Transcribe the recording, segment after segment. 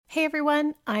Hey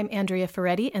everyone, I'm Andrea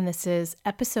Ferretti, and this is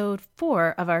episode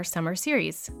 4 of our summer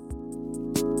series.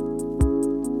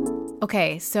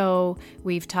 Okay, so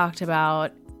we've talked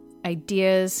about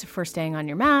ideas for staying on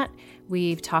your mat.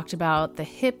 We've talked about the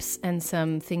hips and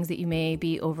some things that you may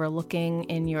be overlooking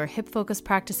in your hip focus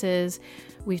practices.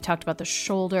 We've talked about the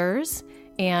shoulders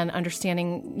and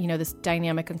understanding, this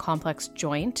dynamic and complex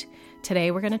joint.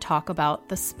 Today, we're going to talk about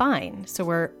the spine. So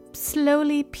we're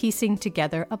slowly piecing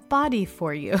together a body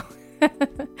for you.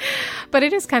 But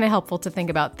it is kind of helpful to think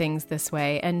about things this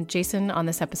way. And Jason on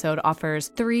this episode offers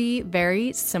 3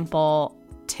 very simple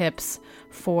tips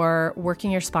for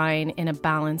working your spine in a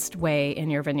balanced way in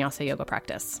your Vinyasa yoga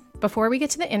practice. Before we get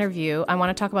to the interview, I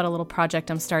want to talk about a little project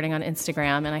I'm starting on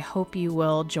Instagram, and I hope you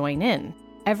will join in.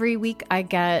 Every week I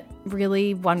get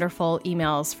really wonderful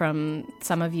emails from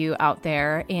some of you out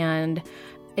there, and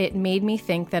it made me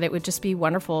think that it would just be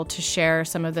wonderful to share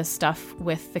some of this stuff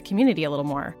with the community a little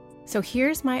more. So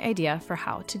here's my idea for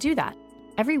how to do that.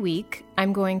 Every week,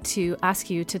 I'm going to ask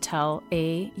you to tell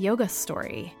a yoga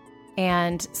story.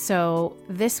 And so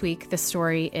this week, the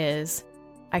story is,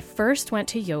 I first went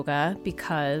to yoga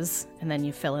because, and then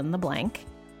you fill in the blank.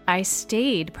 I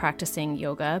stayed practicing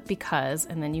yoga because,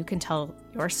 and then you can tell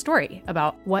your story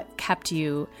about what kept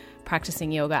you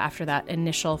practicing yoga after that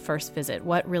initial first visit.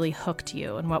 What really hooked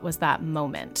you and what was that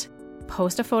moment?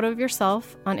 Post a photo of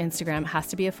yourself on Instagram. It has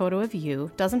to be a photo of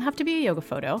you. Doesn't have to be a yoga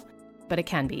photo, but it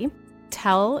can be.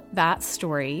 Tell that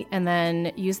story and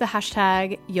then use the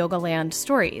hashtag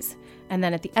YogalandStories. And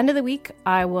then at the end of the week,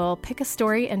 I will pick a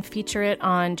story and feature it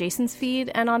on Jason's feed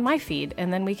and on my feed.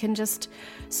 And then we can just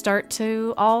start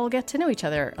to all get to know each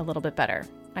other a little bit better.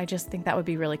 I just think that would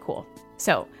be really cool.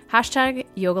 So hashtag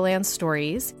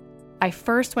YogalandStories. I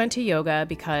first went to yoga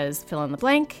because fill in the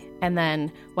blank. And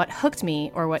then what hooked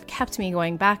me or what kept me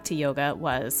going back to yoga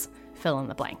was fill in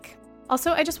the blank.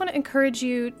 Also, I just want to encourage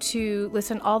you to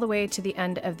listen all the way to the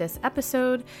end of this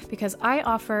episode because I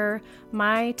offer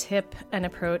my tip and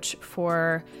approach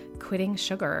for quitting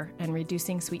sugar and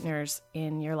reducing sweeteners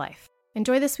in your life.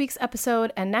 Enjoy this week's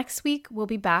episode, and next week we'll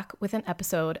be back with an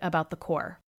episode about the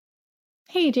core.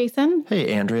 Hey, Jason.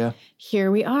 Hey, Andrea.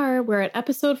 Here we are. We're at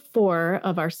episode 4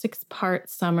 of our 6-part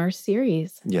summer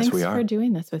series. Yes, Thanks we are. for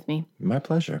doing this with me. My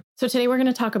pleasure. So today we're going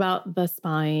to talk about the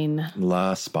spine.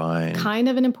 La spine. Kind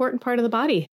of an important part of the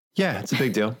body. Yeah, it's a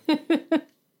big deal.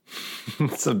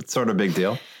 It's a sort of big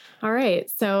deal. All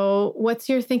right. So what's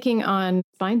your thinking on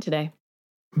spine today?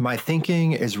 My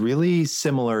thinking is really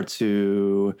similar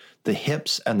to the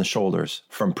hips and the shoulders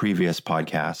from previous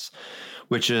podcasts,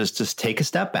 which is just take a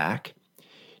step back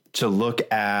to look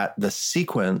at the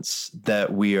sequence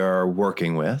that we are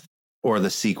working with or the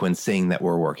sequencing that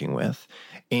we're working with,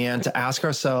 and to ask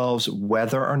ourselves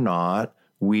whether or not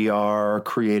we are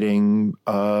creating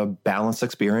a balanced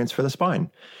experience for the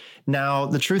spine. Now,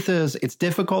 the truth is, it's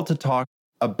difficult to talk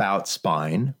about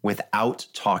spine without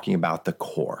talking about the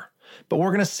core. But we're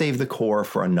going to save the core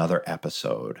for another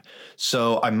episode.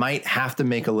 So I might have to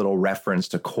make a little reference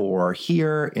to core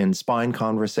here in spine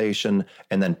conversation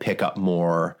and then pick up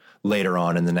more later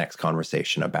on in the next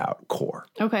conversation about core.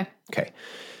 Okay.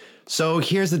 So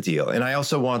here's the deal. And I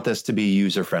also want this to be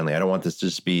user-friendly. I don't want this to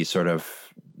just be sort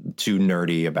of too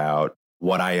nerdy about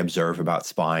what I observe about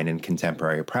spine in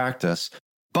contemporary practice.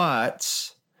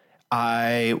 But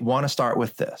I want to start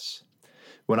with this.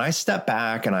 When I step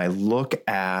back and I look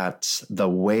at the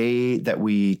way that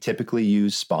we typically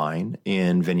use spine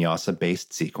in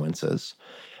vinyasa-based sequences,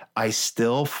 I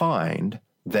still find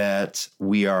that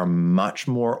we are much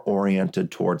more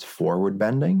oriented towards forward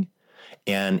bending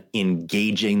and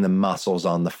engaging the muscles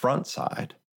on the front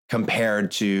side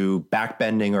compared to back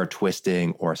bending or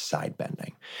twisting or side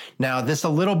bending. Now, this a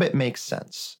little bit makes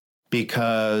sense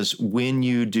because when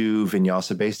you do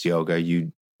vinyasa-based yoga,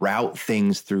 you route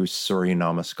things through Surya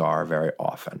Namaskar very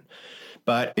often.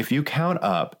 But if you count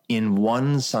up in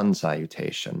one sun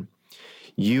salutation,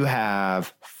 you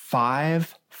have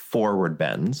 5 forward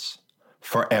bends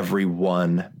for every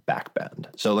 1 back bend.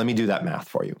 So let me do that math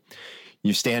for you.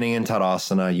 You're standing in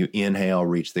Tadasana, you inhale,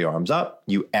 reach the arms up,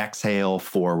 you exhale,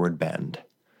 forward bend.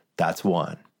 That's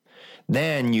 1.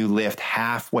 Then you lift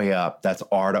halfway up, that's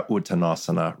Ardha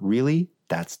Uttanasana. Really?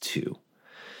 That's 2.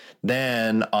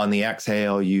 Then on the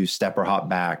exhale, you step or hop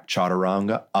back,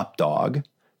 Chaturanga, up dog.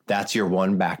 That's your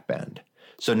 1 back bend.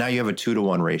 So now you have a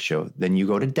 2-to-1 ratio. Then you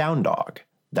go to down dog.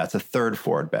 That's a 3rd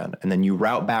forward bend. And then you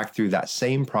route back through that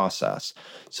same process.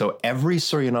 So every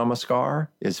Surya Namaskar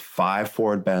is 5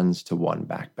 forward bends to 1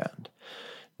 back bend.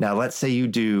 Now let's say you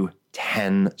do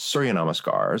 10 Surya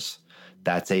Namaskars.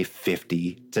 That's a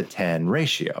 50-to-10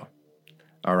 ratio.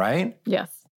 All right? Yes.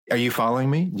 Are you following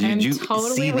me? I'm you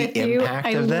totally see with the you.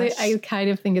 impact of this? I kind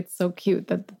of think it's so cute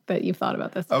that you've thought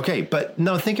about this. Okay, but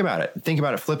no, think about it. Think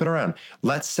about it. Flip it around.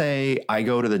 Let's say I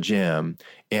go to the gym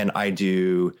and I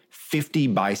do 50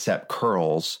 bicep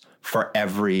curls for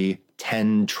every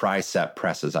 10 tricep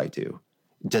presses I do.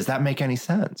 Does that make any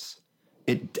sense?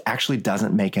 It actually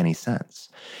doesn't make any sense.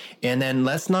 And then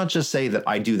let's not just say that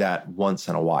I do that once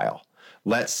in a while.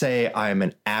 Let's say I'm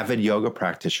an avid yoga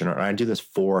practitioner and I do this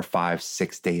 4, 5,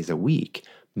 6 days a week,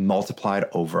 multiplied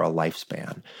over a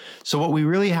lifespan. So what we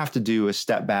really have to do is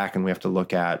step back and we have to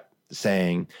look at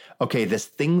saying, okay, this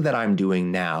thing that I'm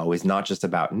doing now is not just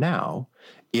about now.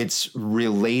 It's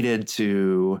related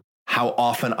to how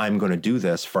often I'm going to do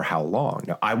this for how long.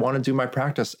 Now, I want to do my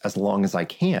practice as long as I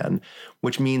can,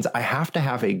 which means I have to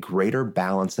have a greater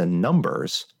balance in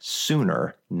numbers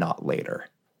sooner, not later,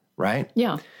 right?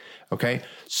 Yeah. Okay,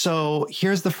 so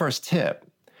here's the first tip,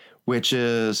 which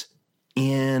is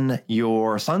in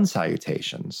your sun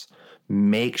salutations,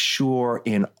 make sure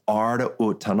in Ardha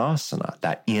Uttanasana,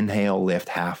 that inhale, lift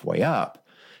halfway up,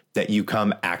 that you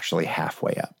come actually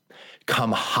halfway up.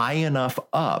 Come high enough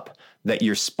up that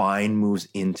your spine moves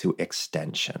into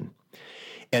extension.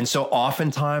 And so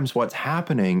oftentimes what's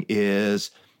happening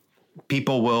is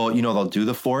people will, they'll do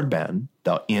the forward bend,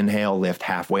 they'll inhale, lift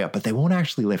halfway up, but they won't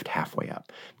actually lift halfway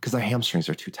up because their hamstrings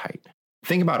are too tight.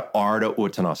 Think about Ardha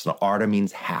Uttanasana. Ardha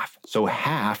means half. So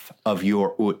half of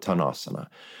your Uttanasana.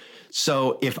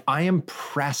 So if I am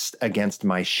pressed against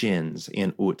my shins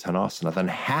in Uttanasana, then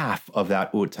half of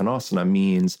that Uttanasana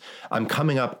means I'm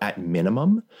coming up at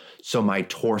minimum. So my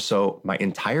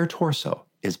entire torso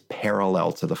is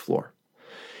parallel to the floor.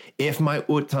 If my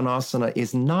Uttanasana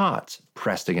is not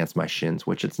pressed against my shins,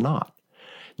 which it's not,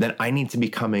 then I need to be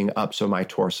coming up so my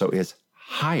torso is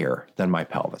higher than my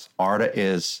pelvis. Ardha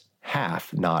is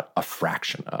half, not a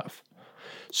fraction of.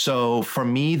 So for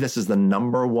me, this is the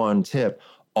number one tip.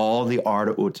 All the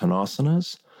Ardha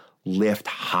Uttanasanas lift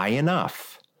high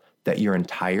enough that your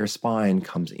entire spine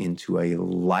comes into a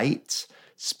light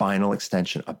spinal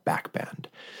extension, a back bend.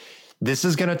 This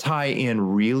is going to tie in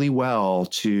really well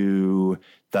to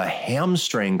the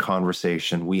hamstring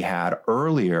conversation we had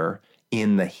earlier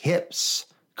in the hips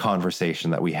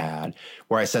conversation that we had,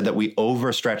 where I said that we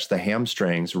overstretch the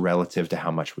hamstrings relative to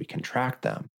how much we contract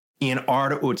them. In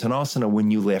Ardha Uttanasana,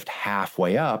 when you lift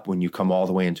halfway up, when you come all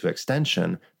the way into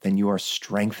extension, then you are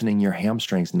strengthening your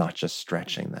hamstrings, not just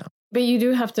stretching them. But you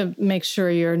do have to make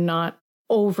sure you're not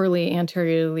overly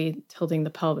anteriorly tilting the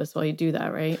pelvis while you do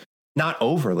that, right? Not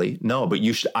overly, no, but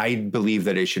I believe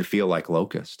that it should feel like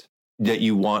locust, that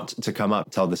you want to come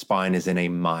up till the spine is in a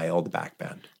mild back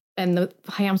bend. And the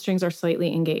hamstrings are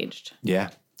slightly engaged. Yeah.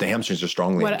 The hamstrings are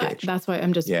strongly engaged. That's why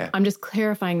I'm just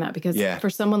clarifying that because for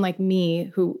someone like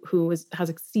me who has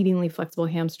exceedingly flexible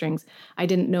hamstrings, I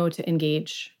didn't know to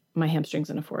engage my hamstrings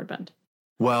in a forward bend.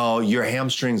 Well, your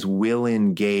hamstrings will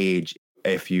engage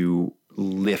if you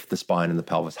lift the spine and the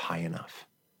pelvis high enough.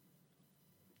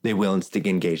 They will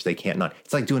engage. They can't not.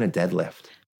 It's like doing a deadlift.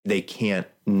 They can't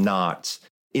not.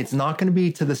 It's not going to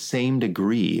be to the same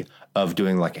degree of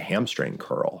doing like a hamstring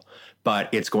curl, but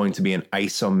it's going to be an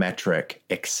isometric,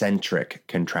 eccentric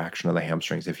contraction of the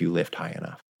hamstrings if you lift high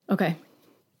enough. Okay.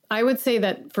 I would say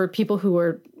that for people who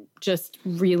are just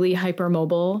really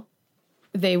hypermobile,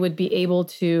 they would be able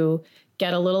to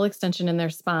get a little extension in their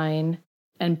spine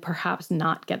and perhaps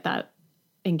not get that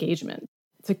engagement.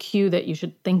 It's a cue that you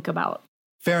should think about.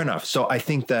 Fair enough. So I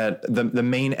think that the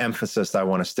main emphasis that I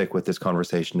want to stick with this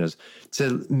conversation is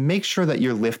to make sure that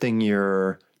you're lifting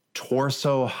your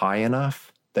torso high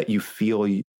enough that you feel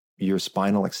your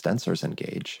spinal extensors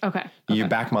engage. Okay. Your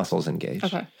back muscles engage.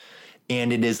 Okay.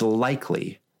 And it is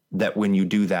likely that when you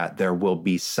do that, there will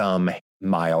be some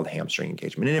mild hamstring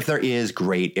engagement. And if there is,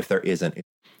 great. If there isn't,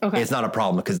 it's not a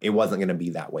problem because it wasn't going to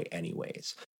be that way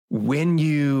anyways. When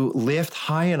you lift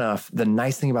high enough, the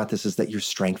nice thing about this is that you're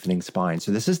strengthening spine.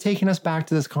 So this is taking us back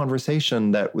to this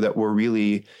conversation that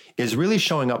is really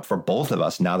showing up for both of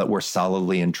us now that we're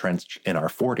solidly entrenched in our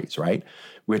 40s, right?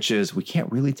 Which is we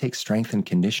can't really take strength and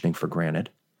conditioning for granted.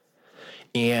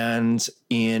 And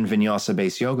in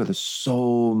Vinyasa-based yoga, there's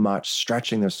so much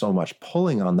stretching, there's so much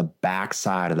pulling on the back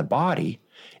side of the body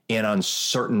and on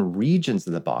certain regions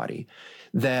of the body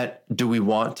that do we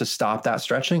want to stop that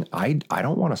stretching? I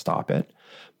don't want to stop it,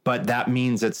 but that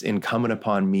means it's incumbent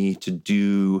upon me to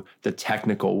do the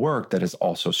technical work that is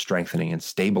also strengthening and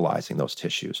stabilizing those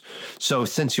tissues. So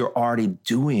since you're already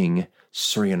doing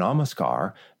Surya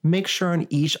Namaskar, make sure in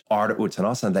each Ardha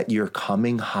Uttanasana that you're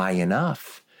coming high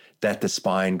enough that the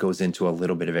spine goes into a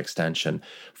little bit of extension.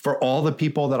 For all the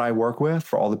people that I work with,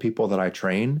 for all the people that I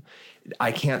train,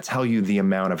 I can't tell you the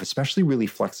amount of, especially really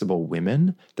flexible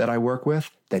women that I work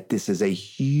with, that this is a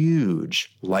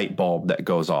huge light bulb that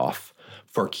goes off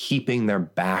for keeping their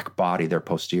back body, their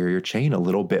posterior chain, a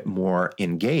little bit more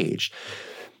engaged.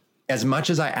 As much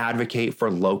as I advocate for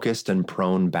locust and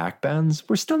prone back bends,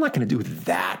 we're still not going to do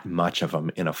that much of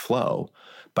them in a flow.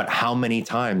 But how many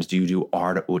times do you do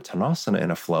Ardha Uttanasana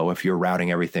in a flow if you're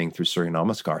routing everything through Surya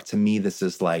Namaskar? To me, this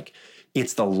is like,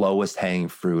 it's the lowest hanging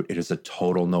fruit. It is a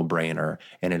total no-brainer,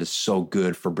 and it is so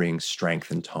good for bringing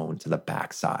strength and tone to the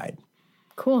backside.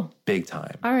 Cool. Big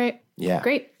time. All right. Yeah.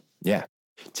 Great. Yeah.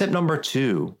 Tip number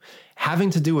 2, having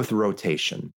to do with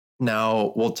rotation.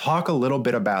 Now, we'll talk a little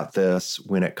bit about this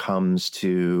when it comes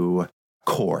to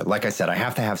core. Like I said, I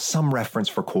have to have some reference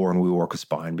for core when we work with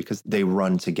spine because they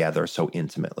run together so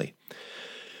intimately.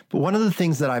 But one of the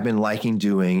things that I've been liking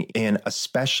doing in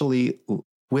especially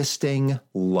twisting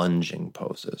lunging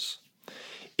poses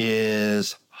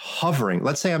is hovering.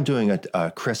 Let's say I'm doing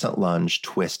a crescent lunge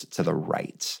twist to the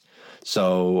right.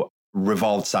 So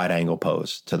revolved side angle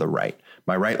pose to the right.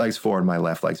 My right leg's forward, my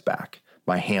left leg's back.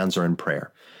 My hands are in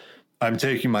prayer. I'm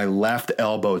taking my left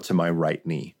elbow to my right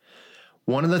knee.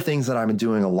 One of the things that I've been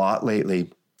doing a lot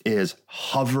lately is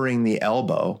hovering the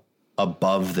elbow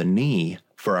above the knee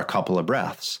for a couple of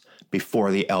breaths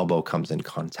before the elbow comes in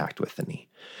contact with the knee.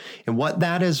 And what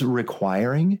that is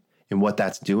requiring and what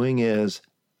that's doing is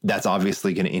that's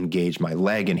obviously going to engage my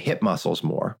leg and hip muscles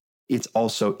more. It's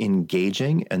also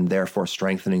engaging and therefore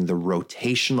strengthening the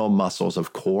rotational muscles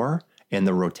of core and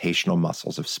the rotational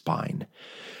muscles of spine.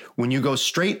 When you go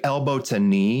straight elbow to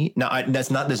knee, now there's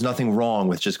nothing wrong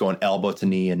with just going elbow to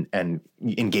knee and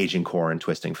engaging core and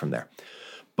twisting from there.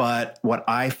 But what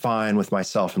I find with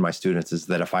myself and my students is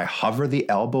that if I hover the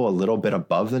elbow a little bit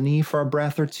above the knee for a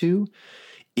breath or two,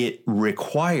 it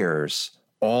requires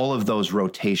all of those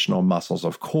rotational muscles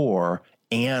of core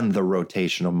and the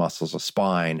rotational muscles of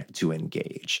spine to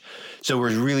engage. So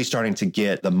we're really starting to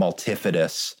get the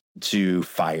multifidus to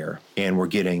fire, and we're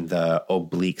getting the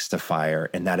obliques to fire,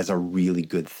 and that is a really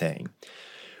good thing.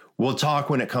 We'll talk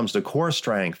when it comes to core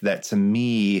strength that to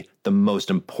me, the most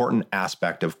important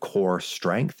aspect of core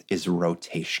strength is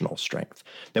rotational strength.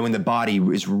 That when the body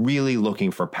is really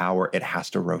looking for power, it has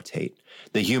to rotate.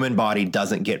 The human body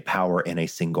doesn't get power in a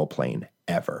single plane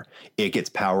ever. It gets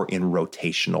power in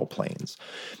rotational planes.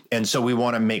 And so we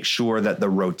want to make sure that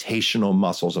the rotational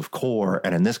muscles of core,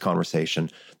 and in this conversation,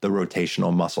 the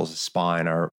rotational muscles of spine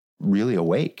are really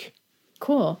awake.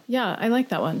 Cool. Yeah, I like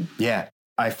that one. Yeah.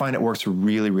 I find it works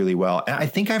really, really well. And I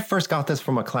think I first got this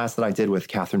from a class that I did with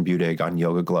Catherine Budig on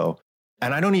Yoga Glow.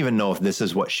 And I don't even know if this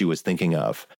is what she was thinking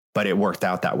of, but it worked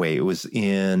out that way.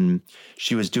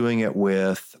 She was doing it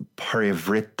with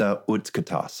Parivrtta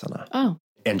Utkatasana. Oh.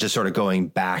 And just sort of going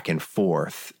back and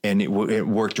forth. And it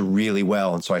worked really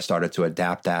well. And so I started to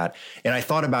adapt that. And I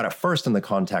thought about it first in the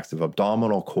context of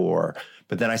abdominal core,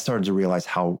 but then I started to realize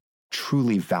how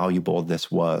truly valuable this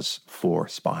was for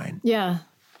spine. Yeah,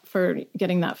 for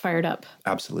getting that fired up.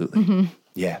 Absolutely. Mm-hmm.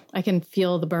 Yeah. I can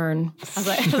feel the burn as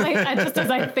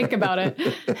I think about it.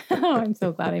 Oh, I'm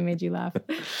so glad I made you laugh.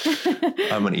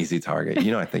 I'm an easy target.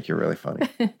 I think you're really funny.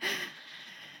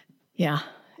 Yeah.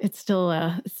 It's still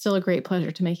a great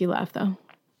pleasure to make you laugh, though.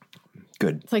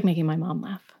 Good. It's like making my mom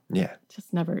laugh. Yeah.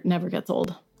 Just never gets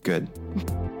old. Good.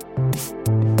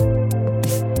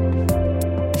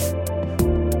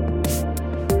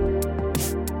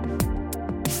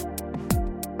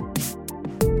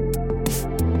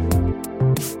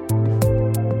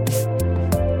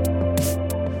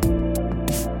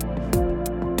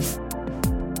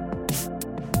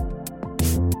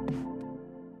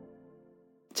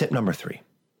 Tip number 3.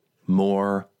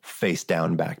 More face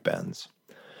down back bends.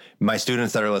 My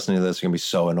students that are listening to this are going to be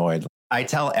so annoyed. I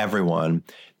tell everyone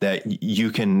that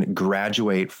you can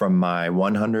graduate from my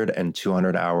 100 and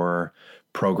 200 hour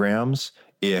programs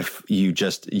if you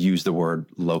just use the word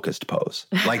locust pose.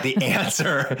 Like the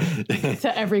answer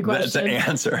to every question. The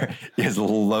answer is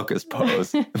locust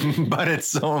pose, but it's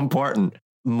so important.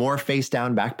 More face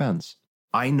down back bends.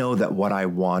 I know that what I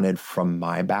wanted from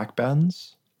my back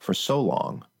bends for so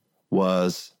long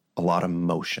was a lot of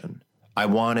motion. I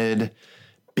wanted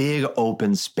big,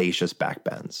 open, spacious back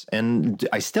bends, and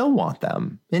I still want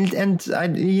them. And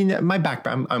my back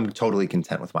bend, I'm totally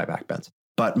content with my back bends.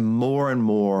 But more and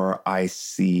more, I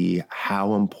see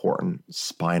how important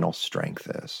spinal strength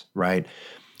is, right?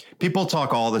 People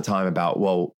talk all the time about,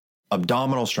 well,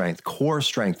 abdominal strength, core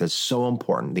strength is so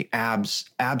important. The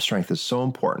ab strength is so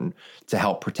important to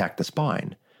help protect the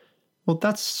spine. Well,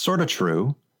 that's sort of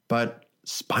true, but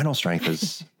spinal strength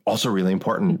is also really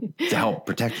important to help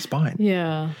protect the spine.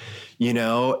 Yeah.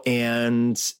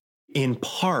 And in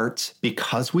part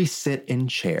because we sit in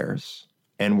chairs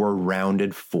and we're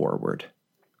rounded forward,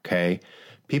 okay?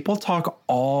 People talk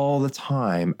all the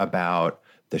time about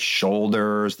the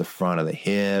shoulders, the front of the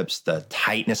hips, the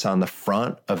tightness on the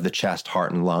front of the chest,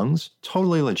 heart, and lungs.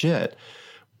 Totally legit.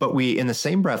 But in the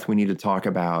same breath, we need to talk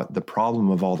about the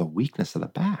problem of all the weakness of the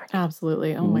back.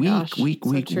 Absolutely. Oh my gosh.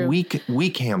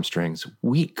 Weak hamstrings,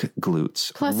 weak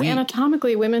glutes. Plus,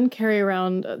 anatomically, women carry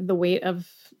around the weight of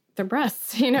their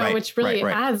breasts, which really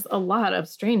adds a lot of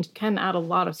strain, can add a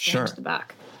lot of strain to the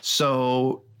back.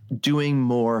 So doing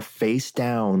more face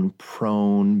down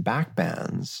prone back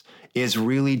bends is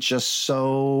really just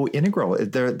so integral.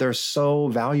 They're so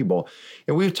valuable.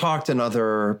 And we've talked in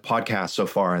other podcasts so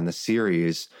far in the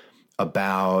series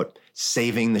about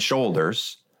saving the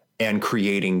shoulders and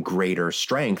creating greater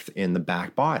strength in the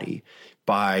back body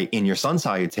by, in your sun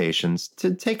salutations,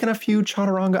 to taking a few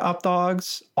chaturanga up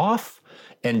dogs off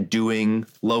and doing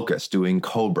locust, doing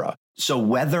cobra. So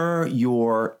whether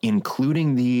you're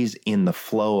including these in the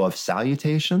flow of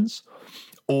salutations,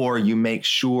 or you make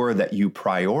sure that you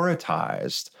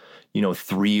prioritized,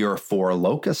 3 or 4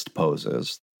 locust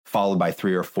poses, followed by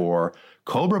 3 or 4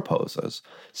 cobra poses,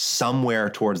 somewhere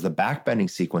towards the back bending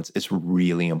sequence is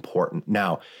really important.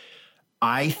 Now,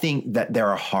 I think that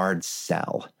they're a hard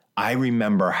sell. I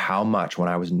remember how much when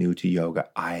I was new to yoga,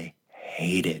 I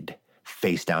hated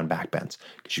face down back bends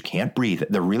because you can't breathe.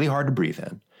 They're really hard to breathe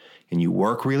in. And you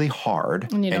work really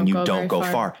hard and you don't go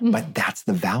far. Mm-hmm. But that's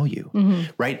the value,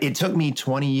 right? It took me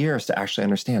 20 years to actually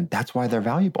understand that's why they're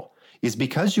valuable, is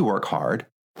because you work hard.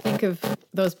 Think of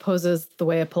those poses the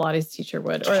way a Pilates teacher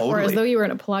would, or as though you were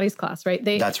in a Pilates class, right?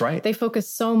 That's right. They focus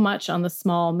so much on the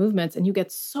small movements and you get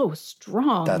so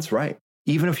strong. That's right.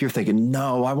 Even if you're thinking,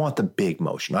 no, I want the big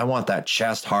motion. I want that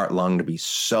chest, heart, lung to be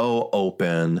so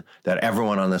open that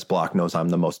everyone on this block knows I'm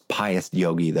the most pious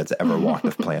yogi that's ever walked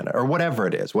the planet, or whatever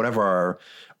it is, whatever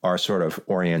our sort of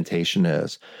orientation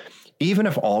is. Even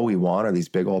if all we want are these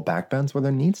big old back bends, well,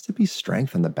 there needs to be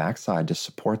strength in the backside to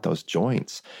support those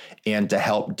joints and to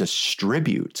help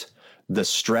distribute the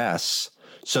stress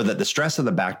so that the stress of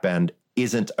the back bend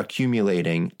isn't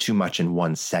accumulating too much in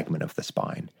one segment of the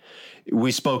spine.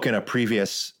 We spoke in a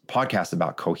previous podcast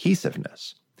about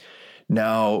cohesiveness.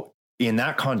 Now, in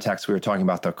that context, we were talking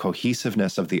about the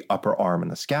cohesiveness of the upper arm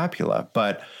and the scapula,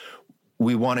 but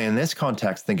we want to, in this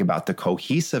context, think about the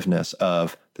cohesiveness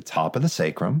of the top of the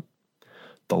sacrum,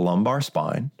 the lumbar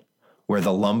spine, where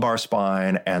the lumbar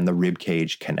spine and the rib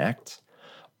cage connect,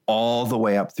 all the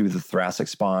way up through the thoracic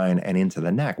spine and into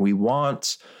the neck. We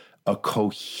want a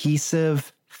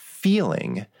cohesive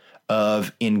feeling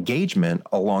of engagement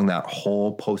along that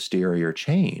whole posterior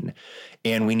chain.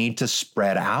 And we need to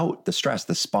spread out the stress.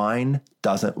 The spine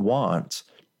doesn't want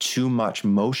too much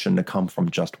motion to come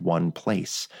from just one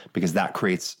place because that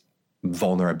creates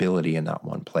vulnerability in that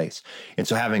one place. And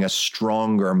so having a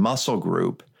stronger muscle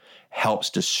group helps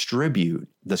distribute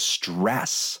the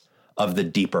stress of the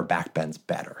deeper back bends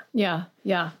better. Yeah,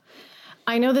 yeah.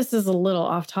 I know this is a little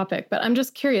off topic, but I'm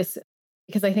just curious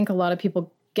because I think a lot of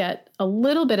people get a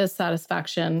little bit of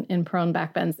satisfaction in prone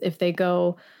back bends if they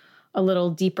go a little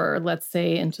deeper, let's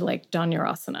say into like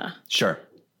Dhanurasana. Sure.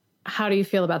 How do you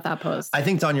feel about that pose? I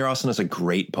think Dhanurasana is a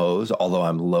great pose, although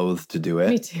I'm loath to do it.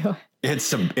 Me too.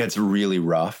 It's really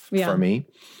rough for me.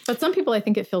 But some people, I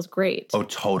think it feels great. Oh,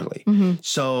 totally. Mm-hmm.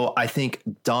 So I think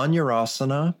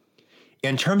Dhanurasana,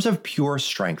 in terms of pure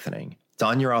strengthening,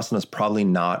 Dhanurasana is probably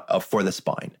not, for the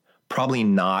spine, probably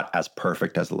not as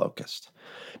perfect as locust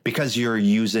because you're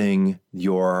using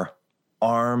your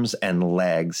arms and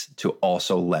legs to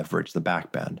also leverage the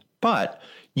back bend. But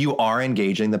you are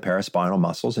engaging the paraspinal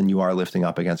muscles and you are lifting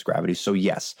up against gravity. So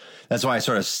yes, that's why I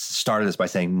sort of started this by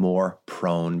saying more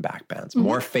prone back bends. Mm-hmm.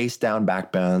 More face down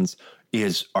back bends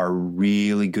are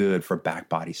really good for back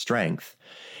body strength.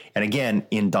 And again,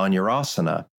 in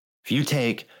Dhanurasana, if you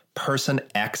take person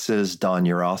X's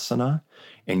Dhanurasana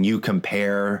and you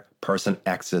compare person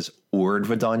X's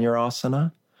Urdhva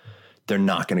Dhanurasana, they're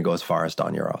not going to go as far as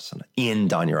Dhanurasana. In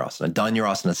Dhanurasana,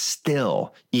 Dhanurasana is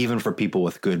still, even for people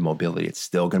with good mobility, it's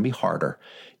still going to be harder.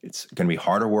 It's going to be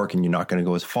harder work and you're not going to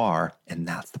go as far. And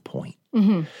that's the point.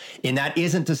 Mm-hmm. And that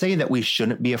isn't to say that we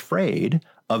shouldn't be afraid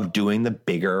of doing the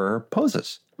bigger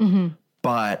poses. Mm-hmm.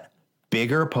 But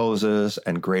bigger poses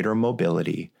and greater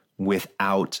mobility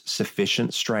without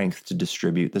sufficient strength to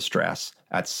distribute the stress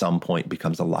at some point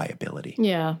becomes a liability.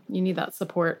 Yeah, you need that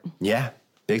support. Yeah,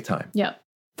 big time. Yeah.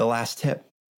 The last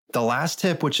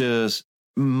tip, which is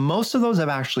most of those have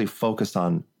actually focused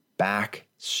on back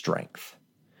strength.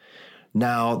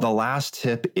 Now, the last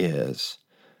tip is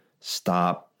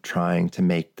stop trying to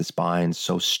make the spine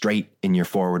so straight in your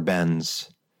forward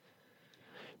bends.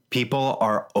 People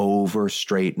are over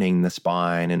straightening the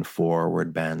spine in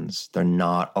forward bends. They're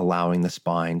not allowing the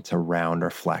spine to round or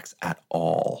flex at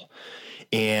all.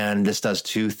 And this does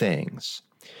two things.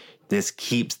 This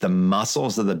keeps the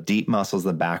muscles of the deep muscles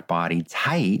of the back body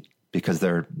tight because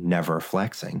they're never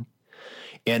flexing.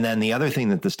 And then the other thing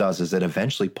that this does is it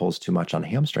eventually pulls too much on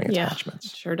hamstring attachments.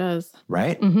 It sure does.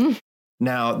 Right? Mm-hmm.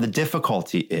 Now, the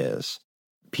difficulty is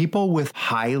people with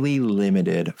highly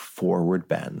limited forward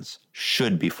bends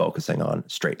should be focusing on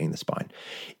straightening the spine.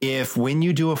 If when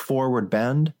you do a forward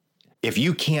bend, if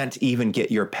you can't even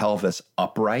get your pelvis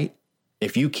upright,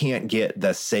 if you can't get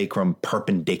the sacrum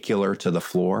perpendicular to the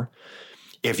floor,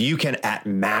 if you can at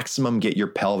maximum get your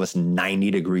pelvis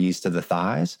 90 degrees to the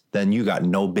thighs, then you got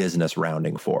no business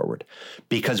rounding forward.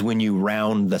 Because when you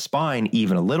round the spine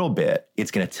even a little bit, it's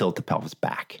going to tilt the pelvis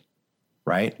back,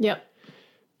 right? Yep.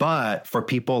 But for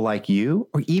people like you,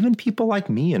 or even people like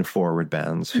me in forward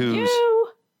bends,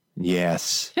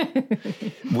 yes,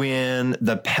 when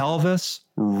the pelvis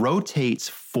rotates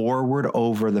forward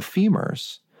over the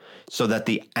femurs so that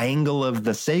the angle of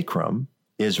the sacrum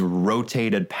is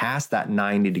rotated past that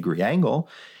 90-degree angle,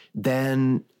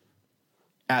 then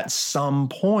at some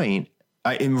point,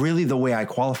 and really the way I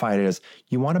qualify it is,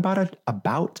 you want about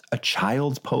a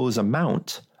child's pose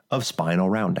amount of spinal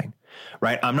rounding,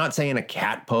 right? I'm not saying a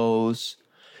cat pose.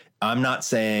 I'm not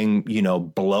saying,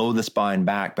 blow the spine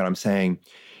back, but I'm saying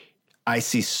I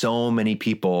see so many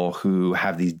people who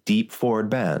have these deep forward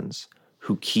bends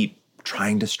who keep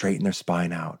trying to straighten their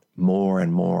spine out more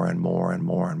and more and more and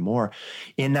more and more.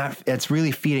 In that, it's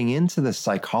really feeding into the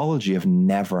psychology of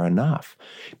never enough.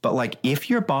 But like, if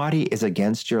your body is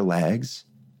against your legs,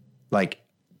 like,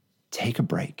 take a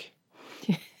break.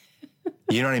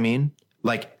 You know what I mean?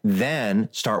 Like, then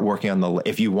start working on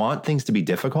if you want things to be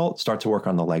difficult, start to work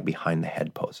on the leg behind the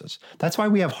head poses. That's why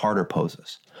we have harder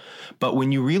poses. But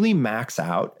when you really max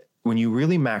out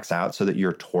so that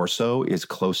your torso is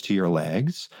close to your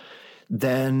legs,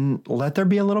 then let there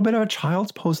be a little bit of a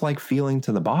child's pose-like feeling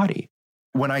to the body.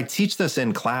 When I teach this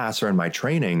in class or in my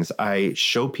trainings, I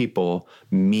show people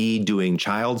me doing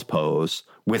child's pose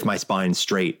with my spine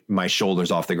straight, my shoulders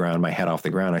off the ground, my head off the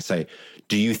ground. I say,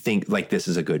 do you think like this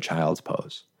is a good child's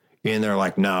pose? And they're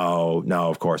like, no,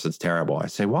 of course it's terrible. I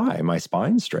say, why? My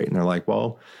spine's straight. And they're like,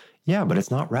 well, yeah, but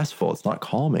it's not restful. It's not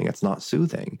calming. It's not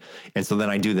soothing. And so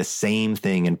then I do the same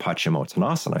thing in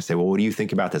Paschimottanasana. I say, well, what do you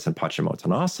think about this in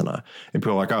Paschimottanasana? And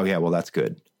people are like, oh, yeah, well, that's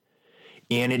good.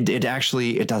 And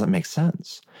it doesn't make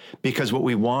sense, because what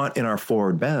we want in our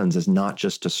forward bends is not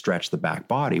just to stretch the back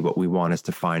body. What we want is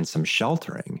to find some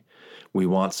sheltering. We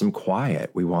want some quiet.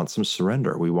 We want some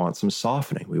surrender. We want some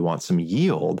softening. We want some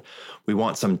yield. We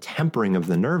want some tempering of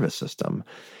the nervous system.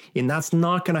 And that's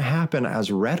not going to happen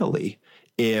as readily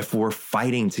if we're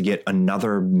fighting to get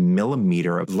another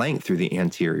millimeter of length through the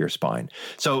anterior spine.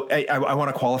 So I want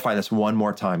to qualify this one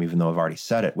more time, even though I've already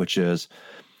said it, which is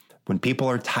when people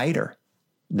are tighter,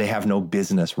 they have no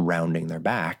business rounding their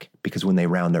back, because when they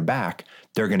round their back,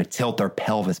 they're going to tilt their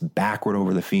pelvis backward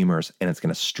over the femurs, and it's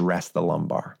going to stress the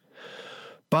lumbar.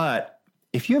 But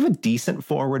if you have a decent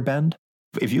forward bend,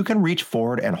 if you can reach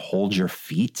forward and hold your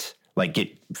feet, like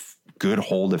get good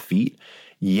hold of feet,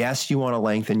 yes, you want to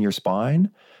lengthen your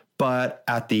spine, but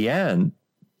at the end,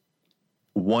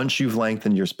 once you've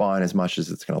lengthened your spine as much as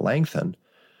it's going to lengthen,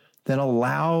 then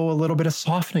allow a little bit of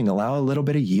softening, allow a little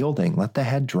bit of yielding, let the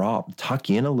head drop, tuck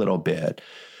in a little bit,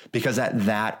 because at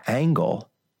that angle,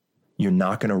 you're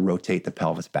not going to rotate the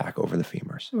pelvis back over the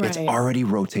femurs. Right. It's already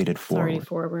rotated forward. It's already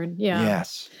forward, yeah.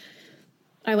 Yes.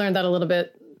 I learned that a little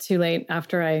bit too late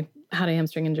after I had a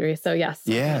hamstring injury. So yes.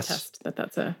 I can attest that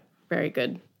that's a very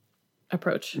good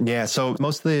approach. Yeah. So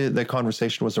most of the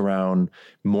conversation was around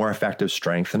more effective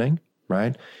strengthening,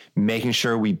 right? Making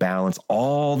sure we balance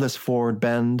all this forward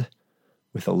bend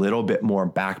with a little bit more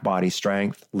back body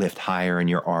strength, lift higher in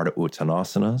your Ardha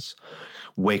Uttanasanas,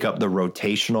 wake up the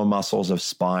rotational muscles of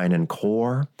spine and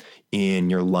core in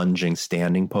your lunging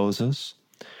standing poses,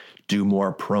 do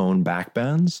more prone back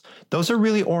bends. Those are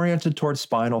really oriented towards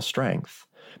spinal strength.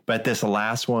 But this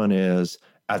last one is,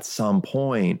 at some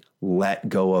point, let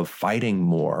go of fighting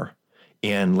more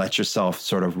and let yourself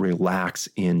sort of relax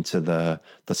into the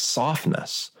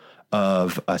softness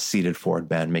of a seated forward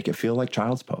bend. Make it feel like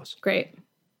child's pose. Great.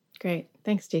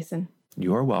 Thanks, Jason.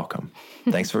 You're welcome.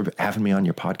 Thanks for having me on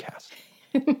your podcast.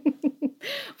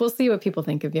 We'll see what people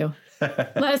think of you.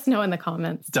 Let us know in the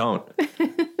comments. Don't.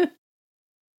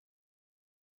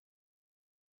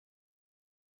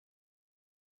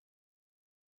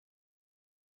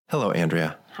 Hello,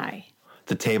 Andrea. Hi.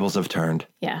 The tables have turned.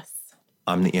 Yes.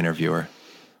 I'm the interviewer.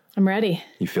 I'm ready.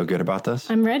 You feel good about this?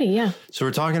 I'm ready, yeah. So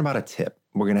we're talking about a tip.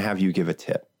 We're going to have you give a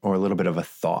tip or a little bit of a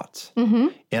thought.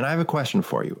 And I have a question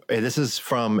for you. This is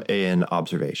from an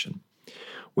observation,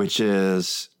 which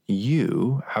is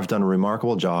you have done a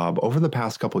remarkable job over the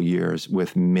past couple of years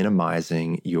with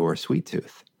minimizing your sweet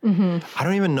tooth. I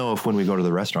don't even know if when we go to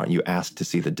the restaurant, you ask to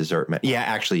see the dessert menu. Yeah,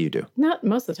 actually you do. Not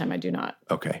most of the time, I do not.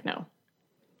 Okay. No.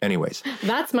 Anyways.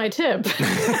 That's my tip.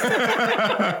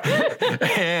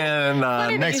 And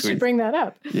next you should week. bring that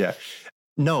up. Yeah.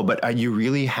 No, but you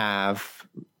really have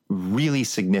really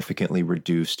significantly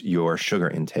reduced your sugar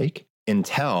intake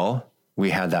until we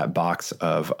had that box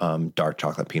of dark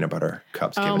chocolate peanut butter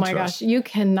cups given to us. Oh my gosh, you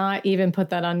cannot even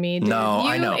put that on me, dude. No,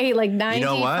 I know. You ate like 95% You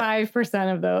know what?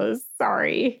 of those.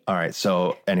 Sorry. All right.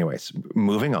 So anyways,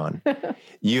 moving on.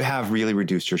 You have really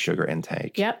reduced your sugar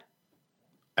intake. Yep.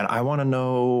 And I want to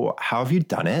know, how have you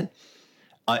done it?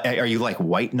 Are you like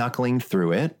white knuckling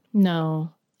through it? No.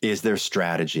 Is there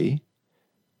strategy?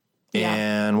 Yeah.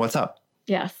 And what's up?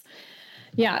 Yes.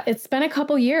 Yeah, it's been a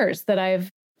couple years that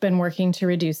I've been working to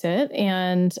reduce it.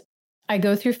 And I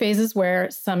go through phases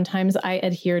where sometimes I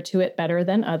adhere to it better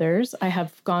than others. I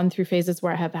have gone through phases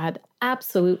where I have had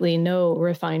absolutely no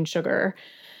refined sugar.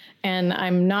 And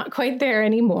I'm not quite there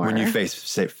anymore. When you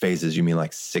say phases, you mean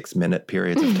like 6-minute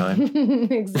periods of time?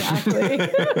 Exactly.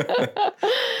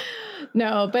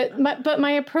 No, but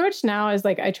my approach now is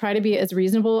like I try to be as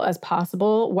reasonable as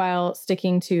possible while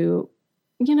sticking to,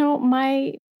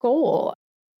 my goal.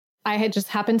 I had just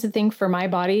happened to think for my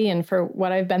body and for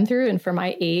what I've been through and for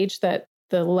my age that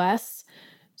the less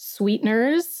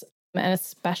sweeteners and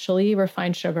especially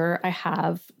refined sugar I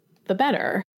have, the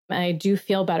better. And I do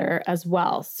feel better as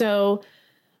well. So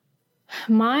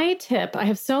my tip, I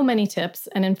have so many tips.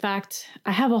 And in fact,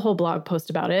 I have a whole blog post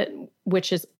about it,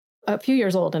 which is a few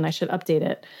years old and I should update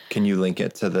it. Can you link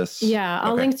it to this? Yeah,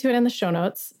 I'll link to it in the show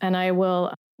notes. And I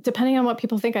will, depending on what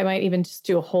people think, I might even just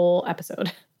do a whole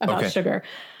episode about sugar.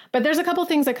 But there's a couple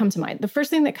things that come to mind. The first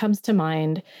thing that comes to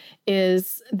mind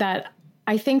is that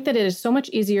I think that it is so much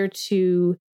easier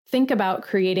to think about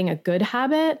creating a good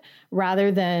habit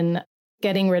rather than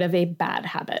getting rid of a bad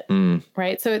habit,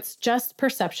 right? So it's just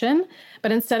perception,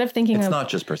 but instead of thinking it's not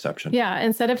just perception. Yeah,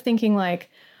 instead of thinking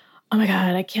like, oh my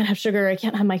God, I can't have sugar. I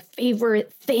can't have my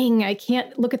favorite thing. I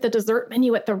can't look at the dessert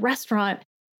menu at the restaurant.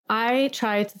 I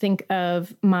try to think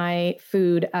of my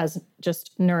food as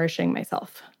just nourishing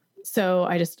myself. So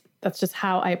that's just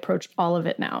how I approach all of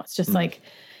it now. It's just like,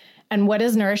 and what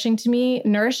is nourishing to me?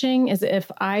 Nourishing is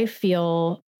if I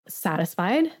feel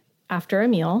satisfied after a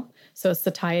meal. So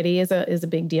satiety is a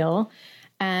big deal.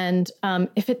 And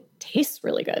if it tastes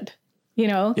really good,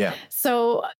 Yeah.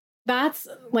 So that's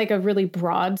like a really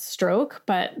broad stroke,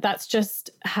 but that's just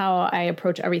how I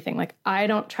approach everything. Like I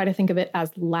don't try to think of it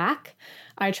as lack.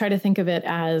 I try to think of it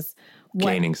as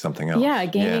gaining something else. Yeah,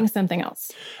 gaining something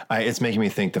else. It's making me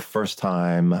think the first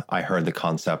time I heard the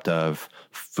concept of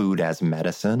food as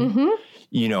medicine,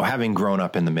 having grown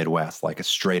up in the Midwest, like a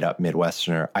straight up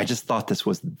Midwesterner, I just thought this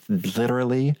was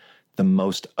literally the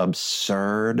most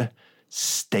absurd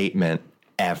statement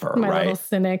ever, My right? little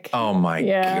cynic. Oh my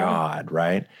God,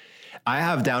 right? I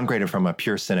have downgraded from a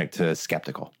pure cynic to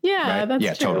skeptical. Yeah, right?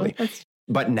 that's true. Totally.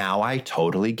 But now I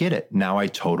totally get it. Now I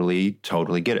totally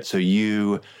get it. So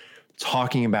you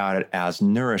talking about it as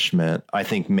nourishment, I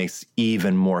think makes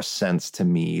even more sense to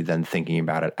me than thinking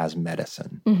about it as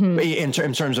medicine in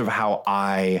terms of how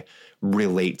I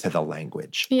relate to the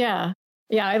language. Yeah.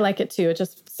 Yeah, I like it too. It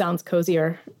just sounds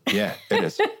cozier. Yeah, it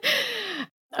is.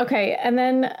 Okay. And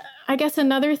then I guess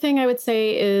another thing I would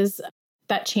say is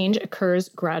that change occurs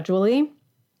gradually.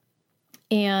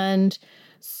 And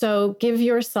so give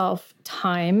yourself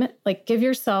time, like give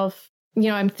yourself,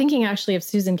 I'm thinking actually of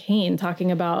Susan Cain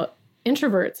talking about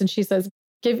introverts. And she says,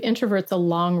 give introverts a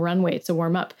long runway to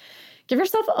warm up. Give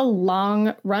yourself a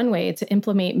long runway to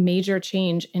implement major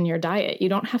change in your diet. You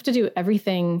don't have to do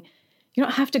everything. You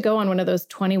don't have to go on one of those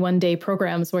 21-day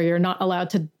programs where you're not allowed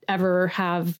to ever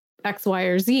have X, Y,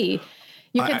 or Z.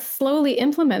 You could slowly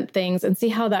implement things and see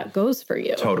how that goes for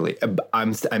you. Totally.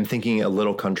 I'm thinking a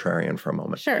little contrarian for a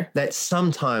moment. Sure. That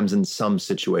sometimes in some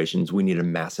situations we need a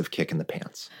massive kick in the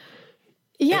pants.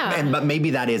 Yeah. But maybe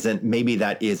that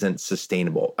isn't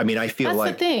sustainable. I mean, I feel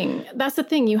That's the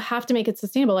thing. You have to make it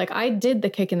sustainable. Like I did the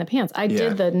kick in the pants. I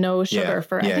did the no sugar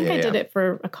I did it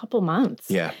for a couple months.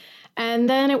 Yeah. And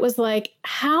then it was like,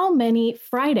 how many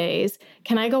Fridays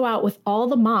can I go out with all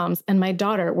the moms and my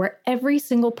daughter where every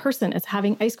single person is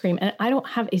having ice cream and I don't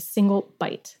have a single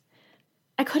bite?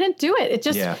 I couldn't do it.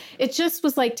 It just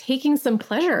was like taking some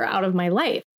pleasure out of my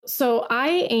life. So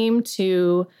I aim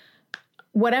to,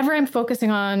 whatever I'm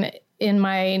focusing on in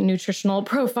my nutritional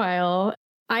profile,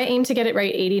 I aim to get it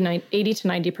right 80 to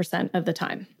 90% of the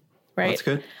time. Right. That's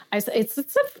good. It's a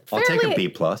fairly, I'll take a B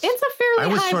plus. It's a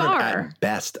fairly high bar. I was sort of at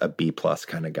best a B plus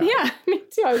kind of guy. Yeah, me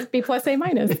too. I was B plus A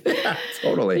minus. Yeah,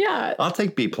 totally. Yeah. I'll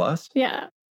take B plus. Yeah.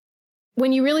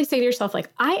 When you really say to yourself, like,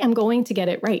 I am going to get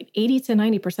it right 80 to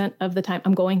 90% of the time,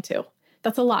 I'm going to.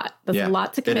 That's a lot. That's a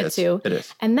lot to commit to. It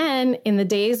is. And then in the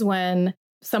days when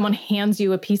someone hands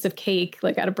you a piece of cake,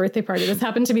 like at a birthday party, this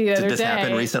happened to me the other day. Did this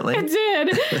happen recently? It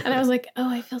did. And I was like, oh,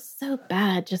 I feel so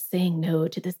bad just saying no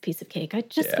to this piece of cake. I'm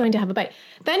just going to have a bite.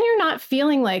 Then you're not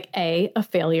feeling like a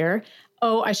failure.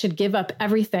 Oh, I should give up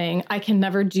everything. I can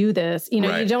never do this. You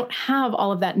know, you don't have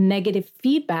all of that negative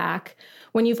feedback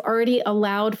when you've already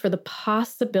allowed for the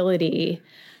possibility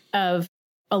of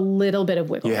a little bit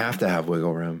of wiggle room. You have to have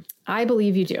wiggle room. I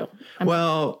believe you do.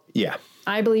 Yeah.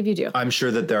 I believe you do. I'm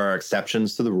sure that there are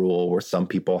exceptions to the rule where some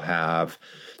people have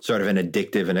sort of an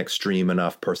addictive and extreme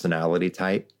enough personality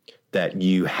type that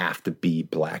you have to be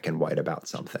black and white about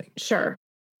something. Sure.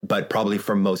 But probably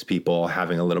for most people,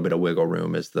 having a little bit of wiggle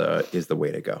room is the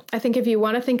way to go. I think if you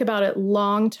want to think about it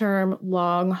long-term,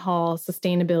 long-haul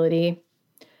sustainability,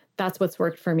 that's what's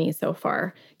worked for me so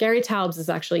far. Gary Taubes is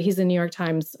he's a New York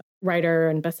Times writer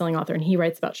and bestselling author, and he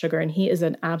writes about sugar, and he is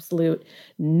an absolute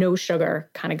no sugar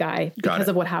kind of guy because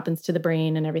of what happens to the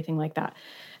brain and everything like that,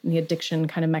 and the addiction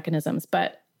kind of mechanisms.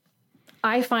 But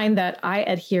I find that I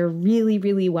adhere really,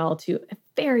 really well to a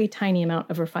very tiny amount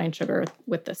of refined sugar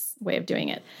with this way of doing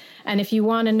it. And if you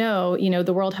want to know,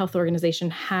 the World Health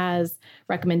Organization has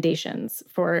recommendations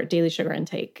for daily sugar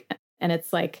intake, and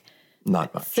it's like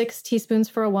not much. 6 teaspoons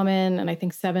for a woman, and I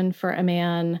think 7 for a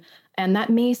man. And that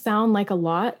may sound like a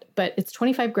lot, but it's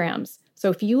 25 grams. So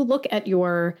if you look at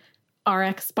your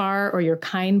RX bar or your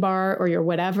Kind bar or your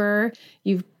whatever,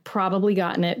 you've probably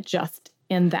gotten it just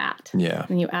in that. Yeah.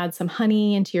 And you add some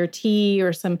honey into your tea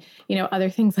or some, other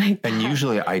things like that. And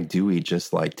usually I do eat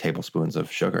just like tablespoons of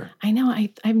sugar. I know.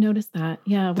 I've noticed that.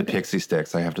 Yeah. The Pixie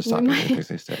Sticks. I have to stop eating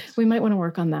Pixie Sticks. We might want to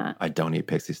work on that. I don't eat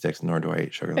Pixie Sticks, nor do I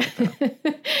eat sugar like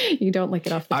that. You don't lick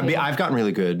it off the table. I've gotten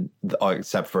really good,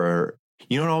 except for,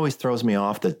 what always throws me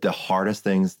off? The hardest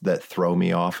things that throw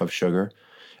me off of sugar,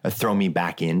 throw me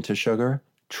back into sugar,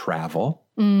 travel.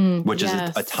 Which is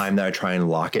a time that I try and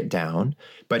lock it down.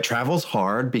 But travel's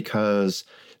hard because,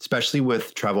 especially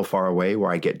with travel far away where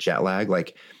I get jet lag,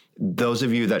 like those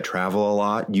of you that travel a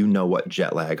lot, you know what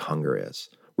jet lag hunger is.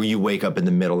 Where you wake up in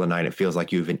the middle of the night, it feels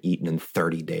like you haven't eaten in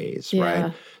 30 days,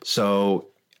 right? So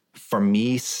for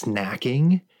me,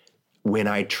 snacking when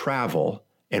I travel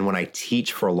and when I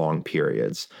teach for long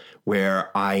periods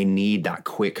where I need that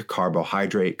quick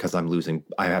carbohydrate because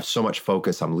I have so much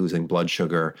focus, I'm losing blood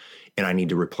sugar and I need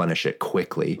to replenish it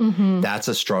quickly. That's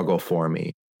a struggle for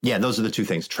me. Yeah, those are the two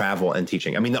things, travel and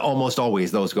teaching. I mean, almost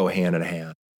always those go hand in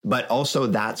hand. But also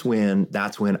that's when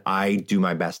I do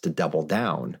my best to double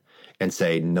down and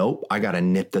say, nope, I got to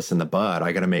nip this in the bud.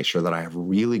 I got to make sure that I have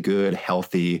really good,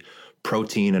 healthy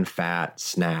protein and fat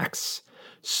snacks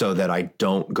so that I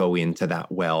don't go into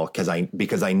that well because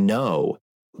I know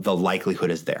the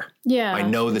likelihood is there. Yeah. I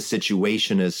know the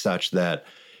situation is such that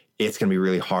it's going to be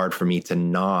really hard for me to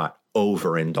not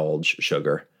overindulge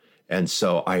sugar. And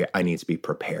so I need to be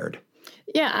prepared.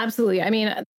 Yeah, absolutely. I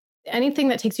mean, anything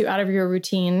that takes you out of your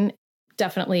routine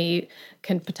definitely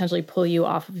can potentially pull you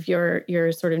off of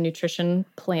your sort of nutrition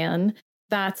plan.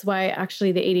 That's why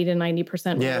actually the 80 to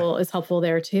 90% rule is helpful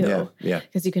there too. Yeah.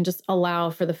 Because you can just allow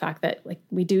for the fact that like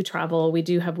we do travel, we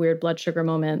do have weird blood sugar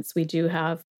moments, we do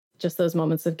have just those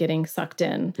moments of getting sucked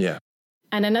in. Yeah.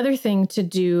 And another thing to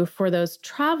do for those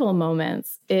travel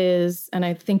moments is, and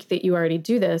I think that you already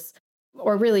do this,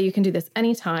 or really you can do this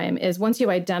anytime, is once you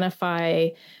identify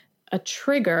a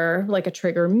trigger, like a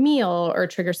trigger meal or a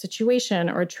trigger situation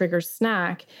or a trigger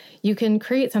snack, you can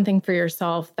create something for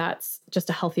yourself that's just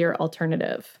a healthier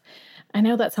alternative. I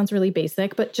know that sounds really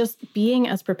basic, but just being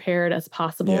as prepared as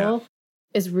possible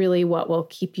is really what will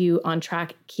keep you on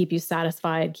track, keep you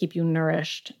satisfied, keep you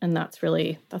nourished. And that's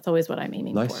always what I'm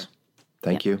aiming for.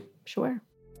 Thank you. Sure.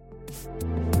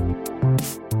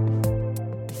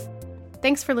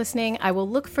 Thanks for listening. I will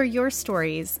look for your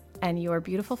stories and your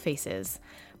beautiful faces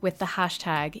with the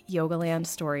hashtag Yogaland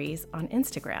Stories on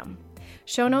Instagram.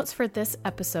 Show notes for this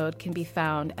episode can be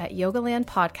found at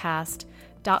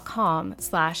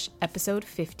yogalandpodcast.com/episode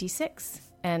 56.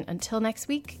 And until next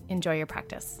week, enjoy your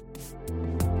practice.